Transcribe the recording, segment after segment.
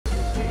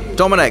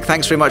Dominic,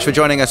 thanks very much for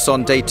joining us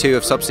on day 2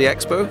 of Subsea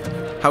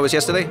Expo. How was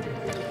yesterday?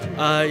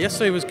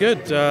 Yesterday was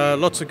good.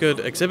 Lots of good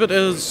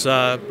exhibitors,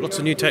 lots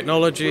of new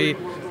technology,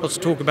 lots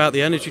of talk about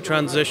the energy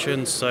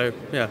transition. So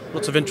yeah,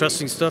 lots of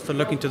interesting stuff and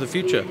looking to the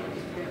future.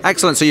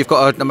 Excellent. So you've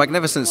got a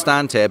magnificent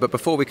stand here, but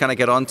before we kind of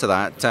get on to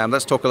that,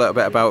 let's talk a little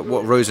bit about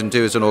what ROSEN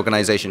do as an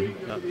organisation.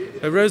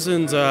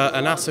 ROSEN's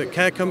an asset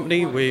care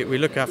company. We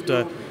look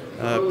after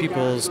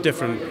people's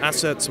different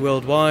assets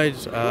worldwide.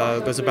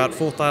 There's about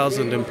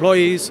 4,000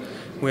 employees.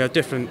 We have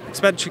different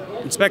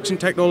inspection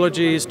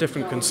technologies,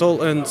 different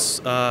consultants,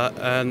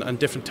 and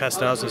different test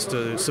houses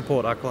to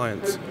support our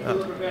clients.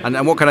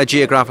 And what kind of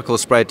geographical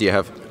spread do you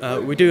have?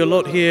 We do a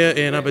lot here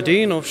in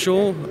Aberdeen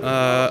offshore,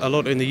 a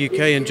lot in the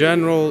UK in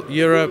general,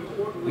 Europe,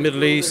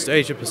 Middle East,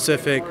 Asia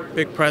Pacific,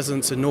 big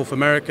presence in North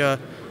America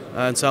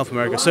and South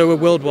America. So we're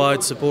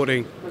worldwide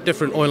supporting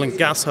different oil and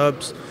gas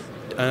hubs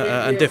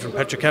and different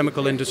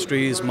petrochemical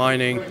industries,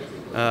 mining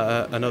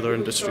and other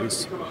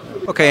industries.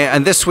 Okay,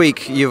 and this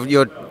week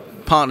your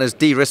partners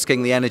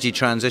de-risking the energy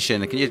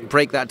transition. Can you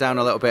break that down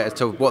a little bit as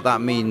to what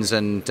that means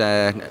and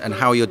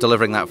how you're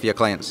delivering that for your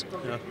clients?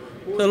 Yeah.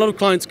 So a lot of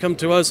clients come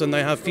to us and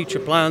they have future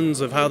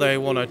plans of how they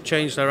want to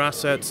change their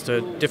assets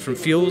to different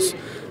fuels,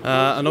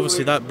 and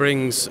obviously that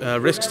brings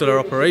risks to their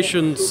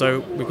operations. So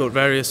we've got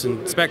various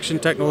inspection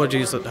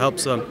technologies that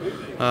helps them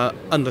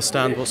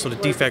understand what sort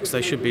of defects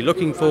they should be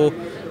looking for.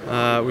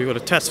 We've got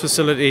a test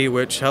facility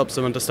which helps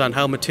them understand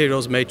how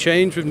materials may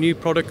change with new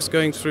products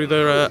going through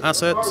their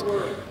assets,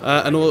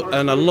 and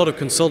a lot of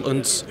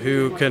consultants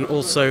who can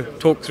also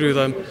talk through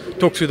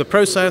the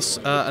process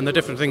and the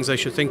different things they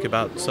should think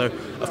about. So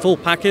a full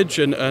package,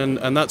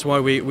 and that's why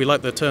we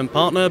like the term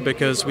partner,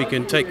 because we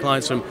can take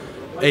clients from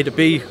A to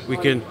B. We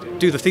can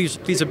do the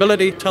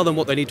feasibility, tell them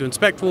what they need to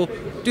inspect for,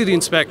 do the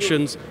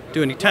inspections,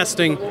 do any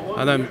testing,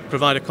 and then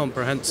provide a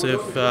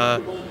comprehensive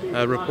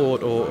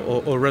report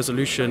or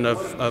resolution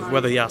of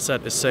whether the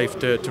asset is safe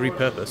to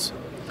repurpose.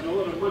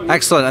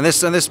 Excellent. And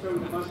this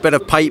bit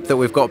of pipe that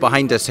we've got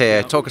behind us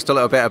here, talk us a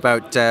little bit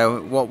about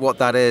what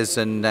that is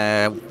and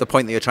the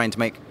point that you're trying to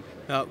make.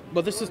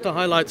 Well, this is to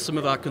highlight some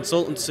of our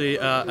consultancy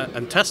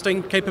and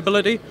testing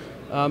capability.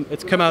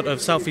 It's come out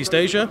of Southeast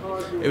Asia.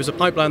 It was a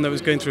pipeline that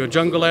was going through a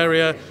jungle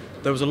area.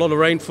 There was a lot of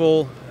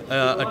rainfall.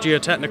 A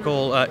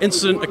geotechnical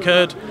incident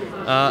occurred,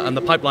 and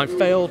the pipeline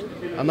failed.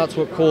 And that's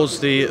what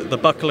caused the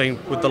buckling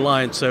with the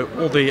line. So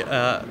all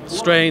the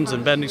strains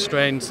and bending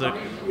strains that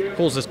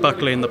cause this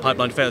buckling in the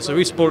pipeline failed. So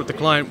we supported the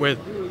client with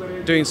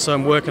doing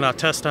some work in our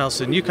test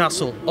house in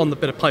Newcastle on the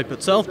bit of pipe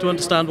itself to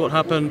understand what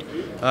happened,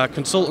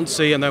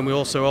 consultancy, and then we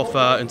also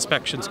offer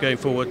inspections going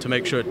forward to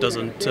make sure it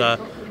doesn't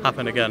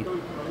happen again.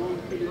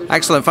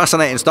 Excellent,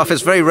 fascinating stuff.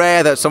 It's very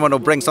rare that someone will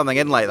bring something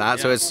in like that,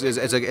 yeah. So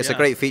it's a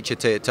great feature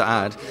to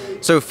add.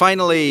 So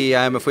finally,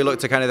 if we look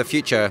to kind of the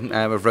future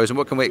of ROSEN,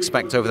 what can we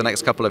expect over the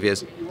next couple of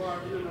years?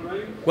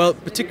 Well,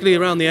 particularly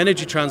around the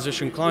energy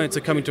transition, clients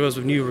are coming to us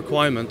with new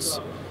requirements.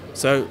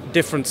 So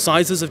different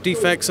sizes of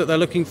defects that they're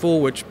looking for,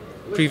 which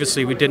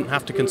previously we didn't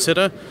have to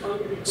consider.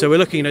 So we're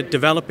looking at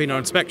developing our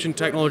inspection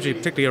technology,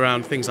 particularly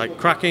around things like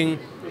cracking,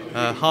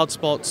 hard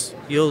spots,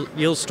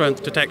 yield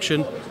strength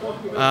detection,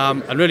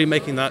 and really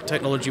making that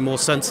technology more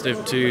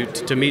sensitive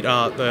to meet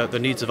the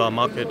needs of our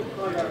market.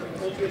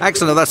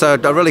 Excellent, that's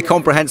a really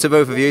comprehensive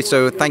overview,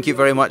 so thank you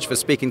very much for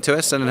speaking to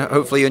us, and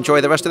hopefully you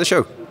enjoy the rest of the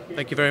show.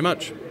 Thank you very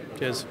much.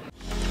 Cheers.